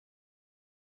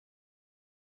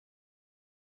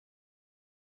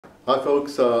Hi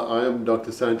folks, I am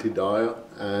Dr. Daya,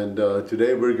 and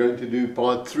today we're going to do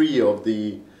part 3 of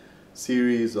the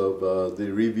series of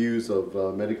the reviews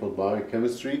of medical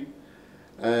biochemistry.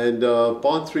 And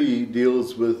part 3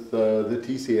 deals with the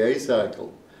TCA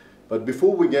cycle. But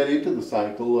before we get into the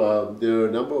cycle, there are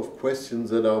a number of questions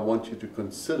that I want you to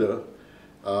consider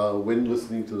when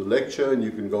listening to the lecture, and you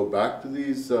can go back to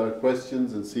these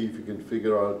questions and see if you can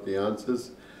figure out the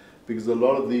answers, because a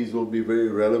lot of these will be very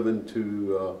relevant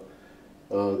to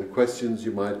the questions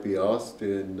you might be asked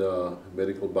in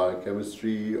medical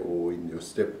biochemistry or in your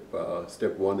step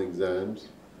 1 exams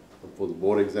for the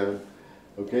board exam.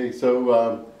 Okay,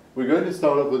 so we're going to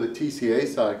start off with the TCA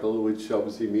cycle, which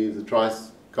obviously means the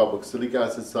tricarboxylic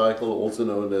acid cycle, also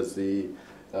known as the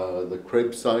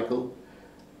Krebs cycle.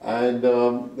 And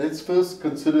let's first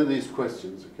consider these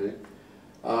questions, okay?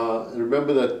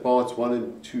 Remember that parts 1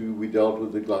 and 2 we dealt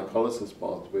with the glycolysis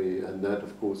pathway, and that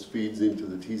of course feeds into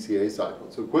the TCA cycle.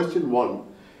 So question 1,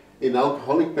 in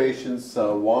alcoholic patients,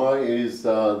 why is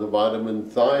the vitamin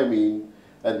thiamine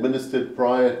administered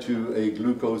prior to a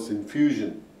glucose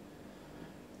infusion?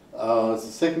 The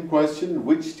second question,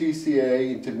 which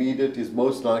TCA intermediate is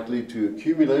most likely to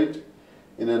accumulate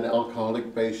in an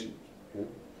alcoholic patient? Okay.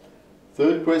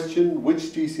 Third question,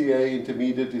 which TCA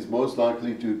intermediate is most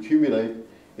likely to accumulate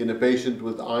in a patient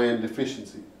with iron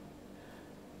deficiency?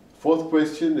 Fourth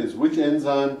question is, which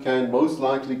enzyme can most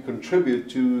likely contribute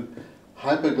to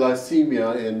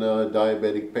hyperglycemia in a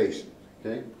diabetic patient?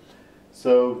 Okay?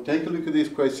 So take a look at these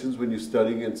questions when you're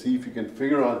studying and see if you can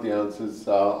figure out the answers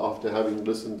after having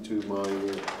listened to my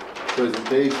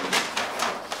presentation.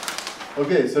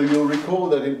 Okay, so you'll recall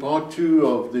that in part 2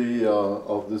 of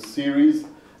the series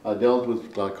I dealt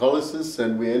with glycolysis,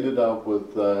 and we ended up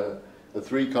with a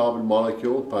 3-carbon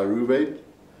molecule, pyruvate,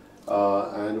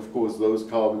 and of course those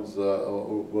carbons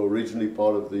were originally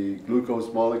part of the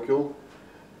glucose molecule.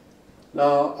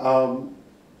 Now,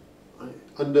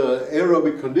 under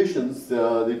aerobic conditions,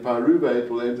 the pyruvate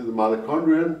will enter the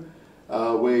mitochondrion,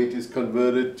 where it is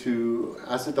converted to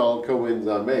acetyl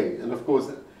coenzyme A. And of course,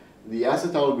 the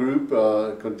acetyl group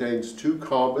contains 2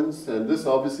 carbons, and this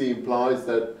obviously implies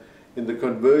that in the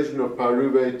conversion of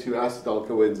pyruvate to acetyl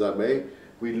coenzyme A,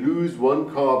 we lose 1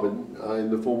 carbon in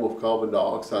the form of carbon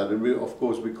dioxide, and of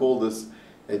course we call this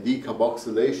a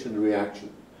decarboxylation reaction.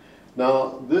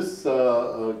 Now, this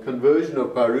conversion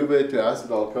of pyruvate to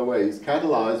acetyl-CoA is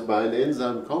catalyzed by an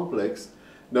enzyme complex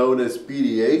known as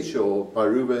PDH, or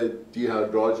pyruvate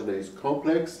dehydrogenase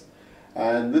complex,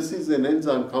 and this is an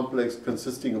enzyme complex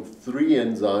consisting of 3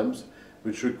 enzymes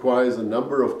which requires a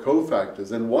number of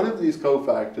cofactors, and one of these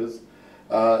cofactors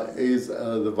is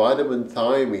the vitamin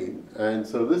thiamine, and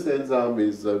so this enzyme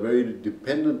is very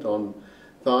dependent on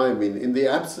thiamine. In the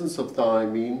absence of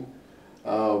thiamine,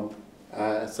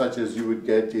 such as you would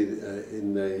get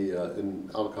in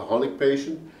an alcoholic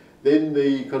patient, then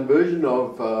the conversion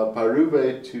of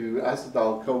pyruvate to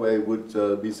acetyl-CoA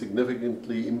would be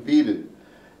significantly impeded,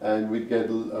 and we'd get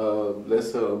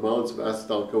lesser amounts of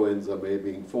acetyl coenzyme A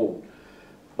being formed.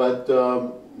 But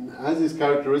as is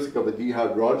characteristic of a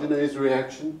dehydrogenase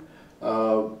reaction,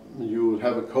 you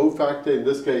have a cofactor. In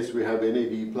this case, we have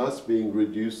NAD plus being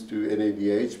reduced to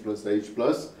NADH plus H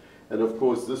plus, and of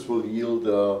course this will yield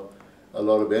a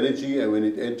lot of energy, and when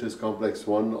it enters complex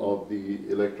 1 of the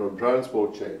electron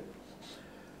transport chain.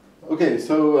 Okay,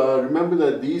 so remember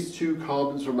that these 2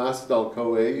 carbons from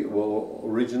acetyl-CoA were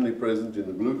originally present in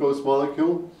the glucose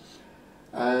molecule,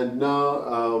 and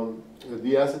now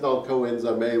the acetyl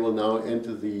coenzyme A will now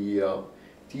enter the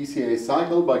TCA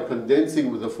cycle by condensing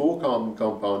with a 4-carbon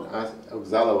compound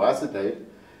oxaloacetate,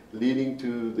 leading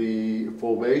to the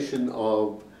formation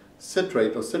of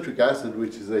citrate or citric acid,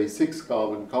 which is a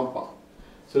 6-carbon compound.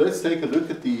 So let's take a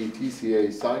look at the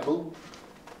TCA cycle.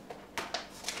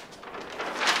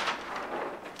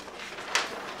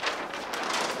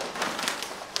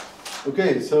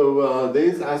 Okay, so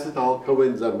there's acetyl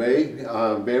coenzyme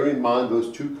A. Bear in mind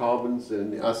those 2 carbons in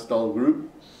the acetyl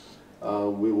group.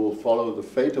 We will follow the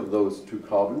fate of those 2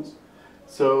 carbons.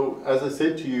 So, as I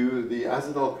said to you, the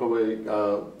acetyl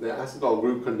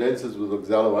group condenses with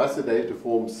oxaloacetate to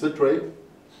form citrate,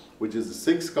 which is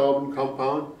a 6-carbon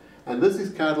compound, and this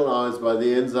is catalyzed by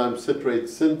the enzyme citrate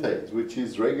synthase, which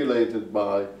is regulated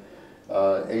by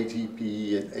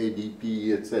ATP and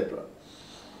ADP, etc.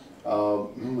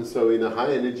 So in a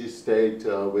high energy state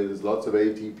where there's lots of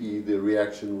ATP, the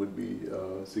reaction would be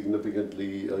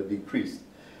significantly decreased.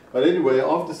 But anyway,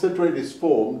 after citrate is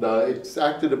formed, it's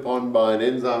acted upon by an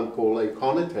enzyme called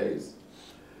aconitase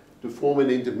to form an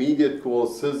intermediate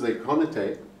called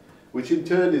cis-aconitate, which in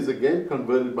turn is again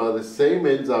converted by the same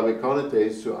enzyme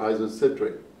aconitase to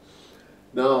isocitrate.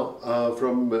 Now,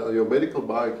 from your medical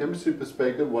biochemistry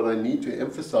perspective, what I need to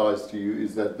emphasize to you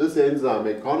is that this enzyme,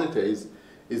 aconitase,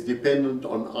 is dependent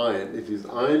on iron. It is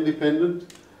iron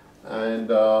dependent, and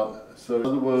so in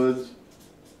other words,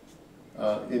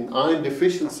 in iron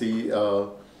deficiency,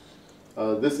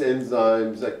 this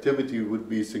enzyme's activity would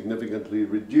be significantly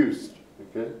reduced.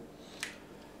 Okay.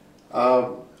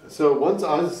 So once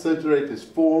isocitrate is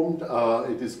formed,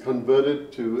 it is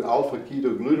converted to alpha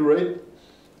ketoglutarate,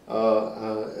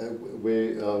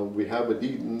 where we have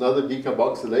another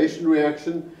decarboxylation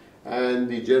reaction and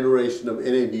the generation of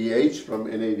NADH from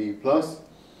NAD+.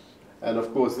 And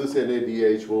of course, this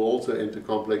NADH will also enter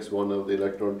complex 1 of the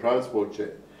electron transport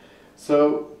chain.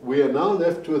 So we are now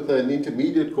left with an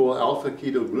intermediate called alpha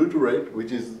ketoglutarate,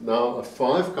 which is now a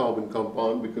 5-carbon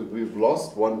compound because we've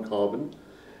lost 1 carbon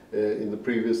in the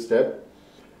previous step.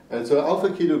 And so alpha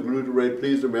ketoglutarate,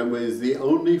 please remember, is the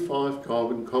only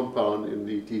 5-carbon compound in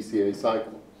the TCA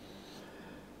cycle.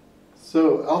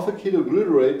 So alpha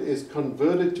ketoglutarate is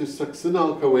converted to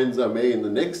succinyl coenzyme A in the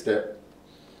next step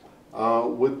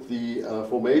with the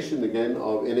formation again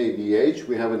of NADH.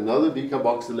 We have another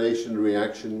decarboxylation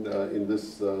reaction in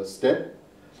this step.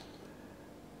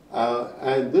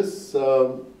 And this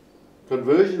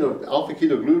conversion of alpha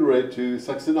ketoglutarate to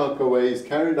succinyl CoA is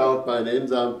carried out by an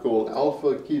enzyme called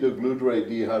alpha ketoglutarate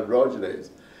dehydrogenase.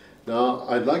 Now,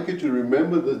 I'd like you to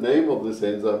remember the name of this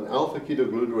enzyme, alpha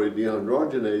ketoglutarate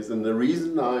dehydrogenase, and the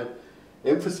reason I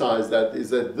emphasize that is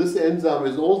that this enzyme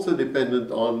is also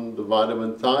dependent on the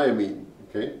vitamin thiamine.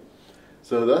 Okay,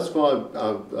 so that's why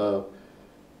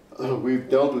we've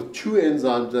dealt with 2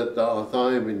 enzymes that are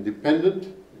thiamine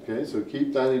dependent. Okay, so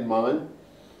keep that in mind.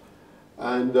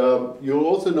 And you'll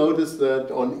also notice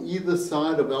that on either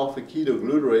side of alpha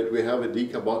ketoglutarate we have a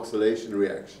decarboxylation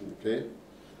reaction. Okay,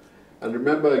 and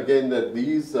remember again that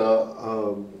these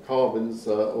carbons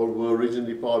were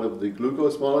originally part of the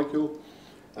glucose molecule,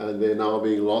 and they're now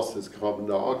being lost as carbon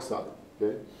dioxide.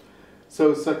 Okay,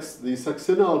 so the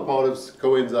succinyl part of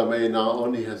coenzyme A now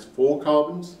only has 4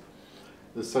 carbons.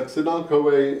 The succinyl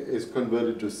CoA is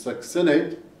converted to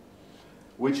succinate,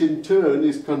 which in turn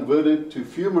is converted to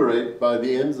fumarate by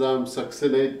the enzyme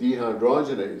succinate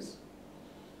dehydrogenase.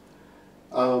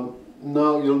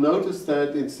 Now you'll notice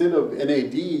that instead of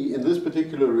NAD, in this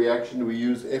particular reaction we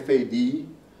use FAD,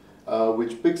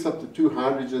 which picks up the 2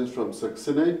 hydrogens from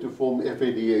succinate to form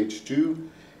FADH2.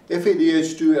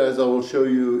 FADH2, as I will show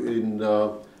you in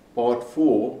part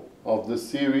 4 of this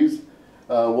series,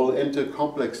 will enter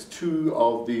complex 2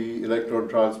 of the electron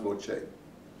transport chain.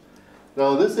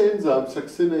 Now this enzyme,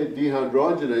 succinate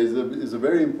dehydrogenase, is a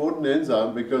very important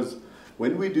enzyme because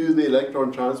when we do the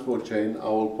electron transport chain, I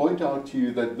will point out to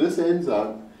you that this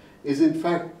enzyme is in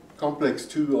fact complex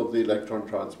 2 of the electron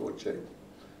transport chain.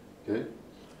 Okay?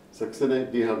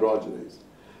 Succinate dehydrogenase.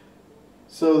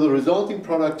 So the resulting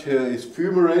product here is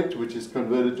fumarate, which is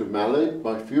converted to malate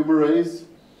by fumarase.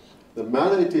 The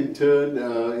malate in turn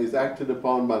is acted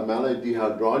upon by malate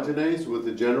dehydrogenase with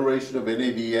the generation of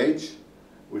NADH,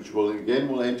 which will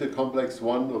enter complex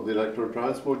 1 of the electron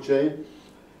transport chain.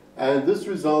 And this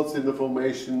results in the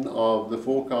formation of the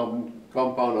 4-carbon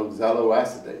compound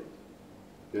oxaloacetate.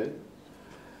 Okay?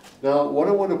 Now, what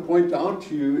I want to point out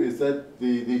to you is that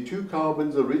the 2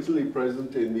 carbons originally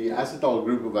present in the acetyl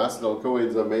group of acetyl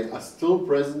coenzyme A are still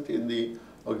present in the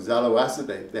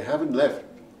oxaloacetate. They haven't left.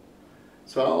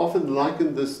 So I often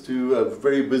liken this to a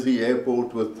very busy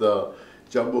airport with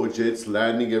jumbo jets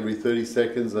landing every 30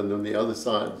 seconds, and on the other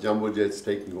side, jumbo jets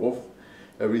taking off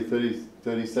every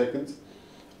 30 seconds.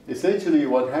 Essentially,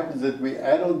 what happens is that we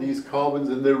add on these carbons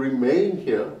and they remain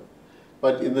here.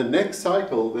 But in the next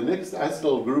cycle, the next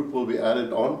acetyl group will be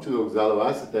added onto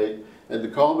oxaloacetate, and the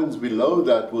carbons below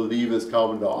that will leave as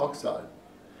carbon dioxide.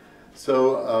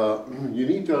 So you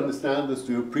need to understand this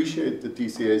to appreciate the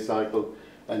TCA cycle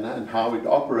and how it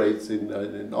operates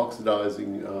in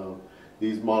oxidizing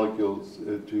these molecules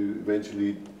to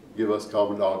eventually give us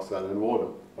carbon dioxide and water.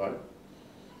 Right?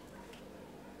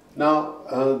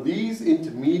 Now, these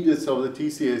intermediates of the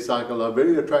TCA cycle are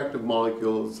very attractive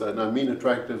molecules, and I mean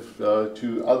attractive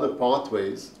to other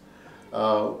pathways,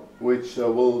 which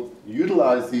will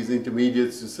utilize these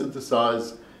intermediates to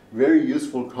synthesize very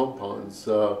useful compounds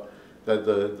that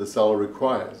the cell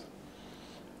requires.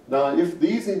 Now, if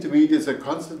these intermediates are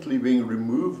constantly being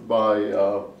removed by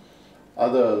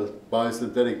other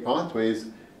biosynthetic pathways,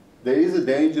 there is a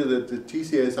danger that the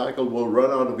TCA cycle will run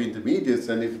out of intermediates,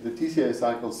 and if the TCA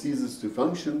cycle ceases to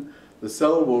function, the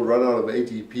cell will run out of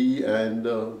ATP and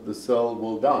the cell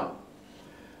will die.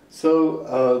 So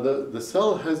the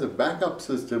cell has a backup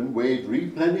system where it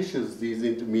replenishes these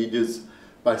intermediates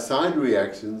by side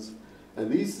reactions, And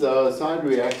these side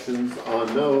reactions are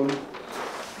known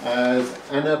as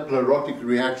anaplerotic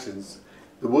reactions.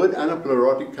 The word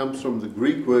anaplerotic comes from the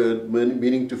Greek word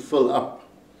meaning to fill up.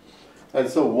 And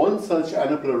so one such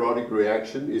anaplerotic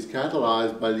reaction is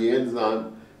catalyzed by the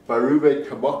enzyme pyruvate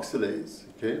carboxylase.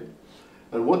 Okay?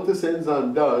 And what this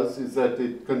enzyme does is that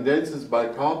it condenses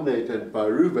bicarbonate and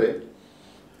pyruvate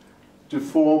to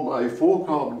form a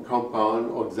 4-carbon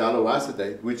compound,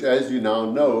 oxaloacetate, which, as you now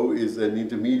know, is an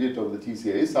intermediate of the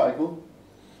TCA cycle.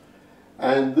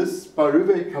 And this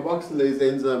pyruvate carboxylase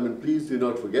enzyme, and please do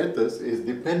not forget this, is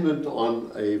dependent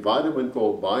on a vitamin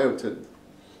called biotin.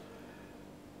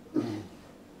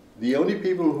 The only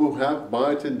people who have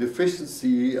biotin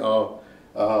deficiency are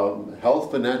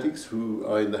health fanatics who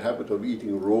are in the habit of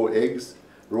eating raw eggs.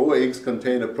 Raw eggs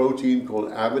contain a protein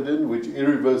called avidin, which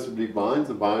irreversibly binds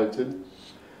the biotin.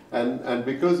 And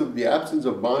because of the absence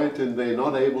of biotin, they're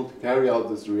not able to carry out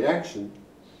this reaction.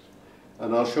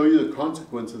 And I'll show you the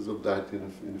consequences of that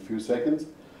in a few seconds.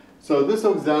 So this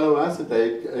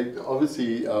oxaloacetate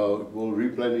obviously will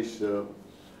replenish the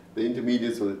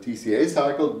intermediates of the TCA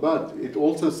cycle, but it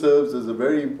also serves as a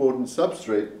very important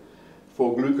substrate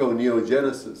for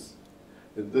gluconeogenesis.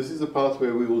 And this is a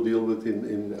pathway we will deal with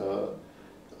in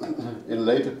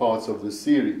later parts of the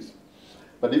series.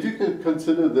 But if you can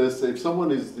consider this, if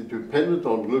someone is dependent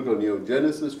on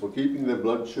gluconeogenesis for keeping their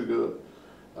blood sugar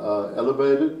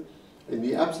elevated, in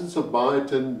the absence of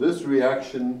biotin, this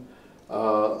reaction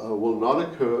will not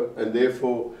occur, and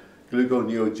therefore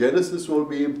gluconeogenesis will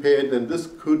be impaired, and this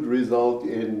could result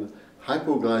in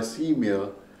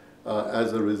hypoglycemia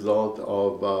as a result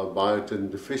of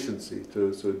biotin deficiency.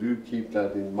 So do keep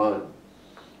that in mind.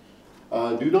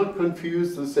 Do not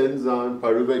confuse this enzyme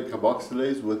pyruvate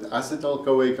carboxylase with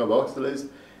acetyl-CoA carboxylase.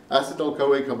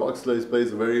 Acetyl-CoA carboxylase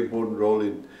plays a very important role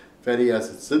in fatty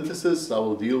acid synthesis. I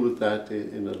will deal with that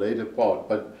in a later part.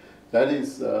 But that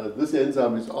is, this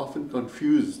enzyme is often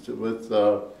confused with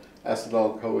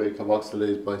acetyl-CoA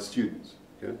carboxylase by students.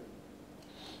 Okay?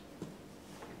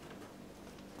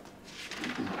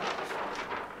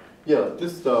 Yeah,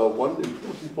 just one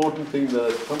important thing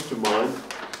that comes to mind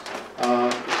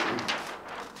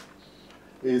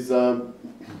is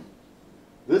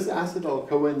this acetyl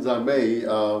coenzyme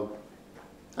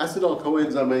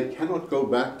A cannot go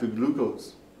back to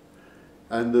glucose.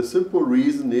 And the simple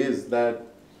reason is that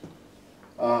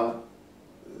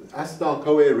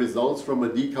acetyl-CoA results from a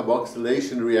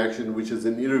decarboxylation reaction, which is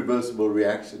an irreversible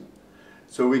reaction.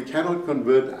 So we cannot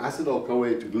convert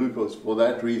acetyl-CoA to glucose for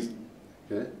that reason.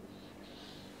 Okay?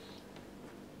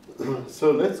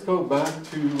 So let's go back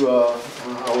to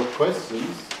our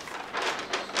questions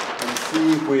and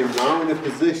see if we are now in a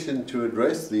position to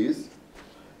address these.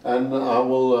 And I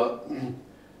will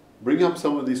bring up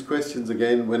some of these questions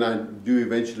again when I do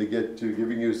eventually get to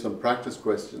giving you some practice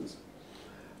questions.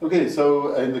 Okay,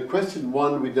 so in the question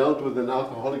 1, we dealt with an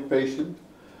alcoholic patient.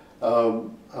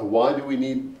 Why do we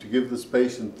need to give this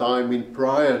patient thiamine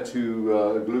prior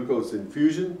to glucose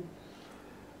infusion?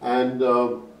 And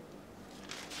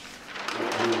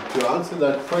to answer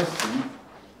that question,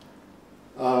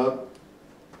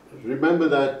 remember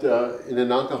that in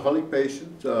an alcoholic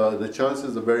patient, the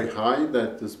chances are very high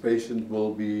that this patient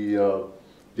will be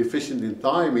deficient in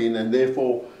thiamine and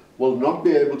therefore will not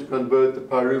be able to convert the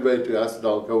pyruvate to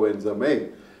acetyl coenzyme A.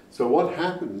 So what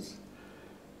happens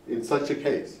in such a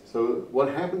case? So what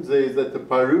happens is that the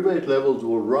pyruvate levels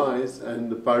will rise and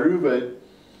the pyruvate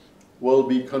will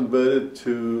be converted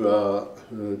to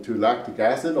lactic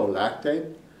acid or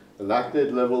lactate. The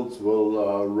lactate levels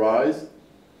will rise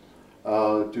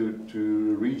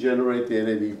to regenerate the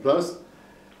NAD+.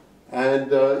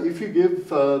 And if you give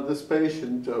this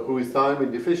patient who is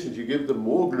thiamine deficient, you give them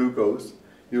more glucose,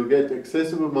 you'll get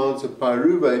excessive amounts of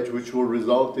pyruvate, which will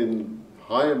result in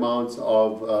high amounts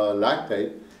of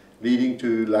lactate, leading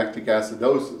to lactic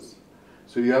acidosis.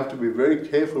 So you have to be very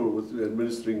careful with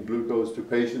administering glucose to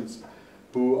patients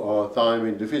who are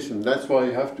thiamine deficient. That's why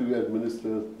you have to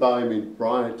administer thiamine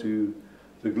prior to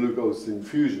the glucose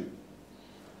infusion.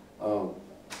 Okay,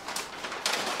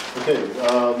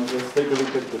 let's take a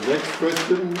look at the next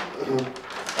question.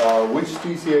 Which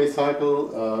TCA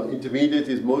cycle intermediate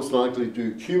is most likely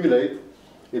to accumulate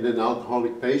in an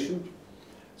alcoholic patient?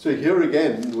 So here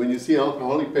again, when you see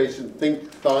alcoholic patient, think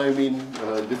thiamine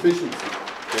deficiency.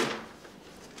 Okay?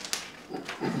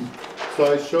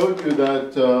 So I showed you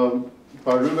that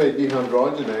pyruvate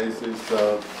dehydrogenase is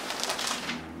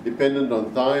dependent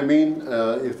on thiamine.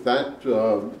 If that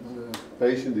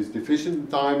patient is deficient in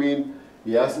thiamine,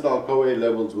 the acetyl-CoA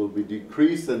levels will be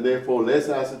decreased, and therefore less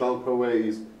acetyl-CoA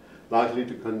is likely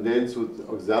to condense with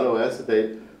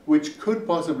oxaloacetate, which could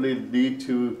possibly lead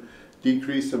to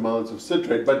decreased amounts of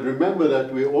citrate. But remember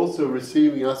that we're also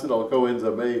receiving acetyl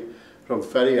coenzyme A from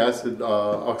fatty acid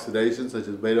oxidation, such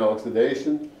as beta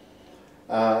oxidation,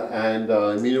 and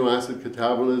amino acid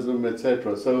catabolism,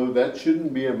 etc. So that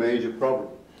shouldn't be a major problem.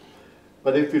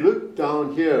 But if you look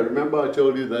down here, remember I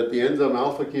told you that the enzyme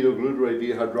alpha-ketoglutarate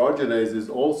dehydrogenase is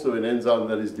also an enzyme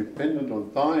that is dependent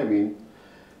on thiamine.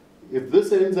 If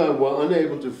this enzyme were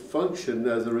unable to function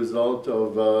as a result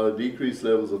of decreased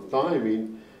levels of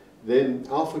thiamine, then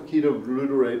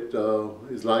alpha-ketoglutarate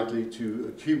is likely to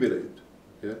accumulate.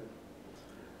 Yeah?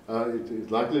 It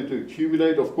is likely to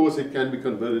accumulate. Of course, it can be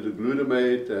converted to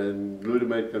glutamate, and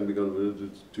glutamate can be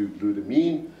converted to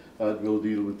glutamine. We'll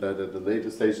deal with that at a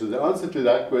later stage. So the answer to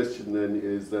that question then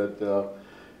is that the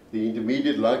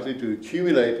intermediate likely to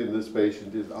accumulate in this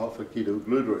patient is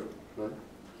alpha-ketoglutarate. Right?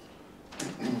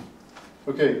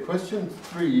 Okay, question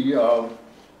 3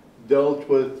 dealt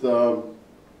with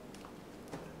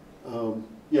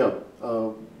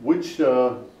which